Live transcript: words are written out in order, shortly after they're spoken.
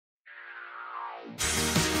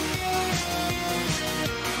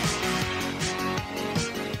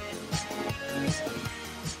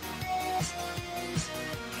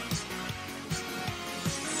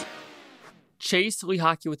Chase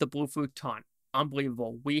Lehocky with the blue futon.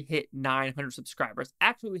 Unbelievable. We hit 900 subscribers.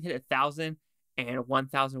 Actually, we hit 1,000 and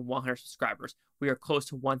 1,100 subscribers. We are close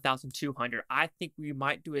to 1,200. I think we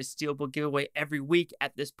might do a Steelbook giveaway every week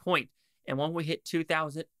at this point. And when we hit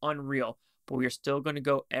 2,000, unreal. But we are still going to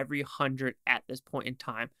go every 100 at this point in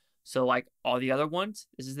time. So like all the other ones,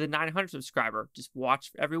 this is the 900 subscriber. Just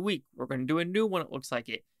watch every week. We're going to do a new one, it looks like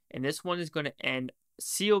it. And this one is going to end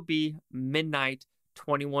COB midnight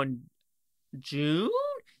 21 June?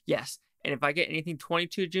 Yes. And if I get anything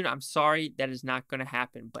 22 June, I'm sorry, that is not going to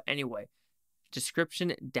happen. But anyway,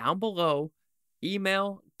 description down below,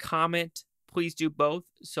 email, comment, please do both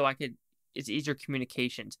so it's easier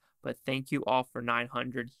communications. But thank you all for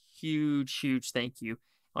 900. Huge thank you.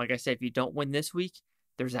 Like I said, if you don't win this week,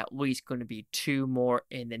 there's at least going to be 2 more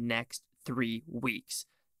in the next 3 weeks.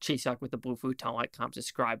 Chase Lehocky with the blue futon. Like, comment,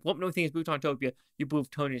 subscribe. Let me know what you think is Bluetonian. You blue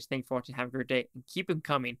Futonians. Thanks for watching. Have a great day. And keep them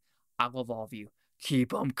coming. I love all of you. Keep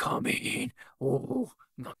them coming. Oh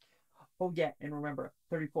yeah, and remember,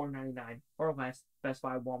 $34.99 or less. Best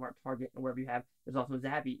Buy, Walmart, Target, and wherever you have. There's also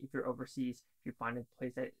Zabby if you're overseas. If you find a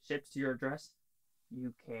place that ships to your address,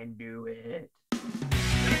 you can do it.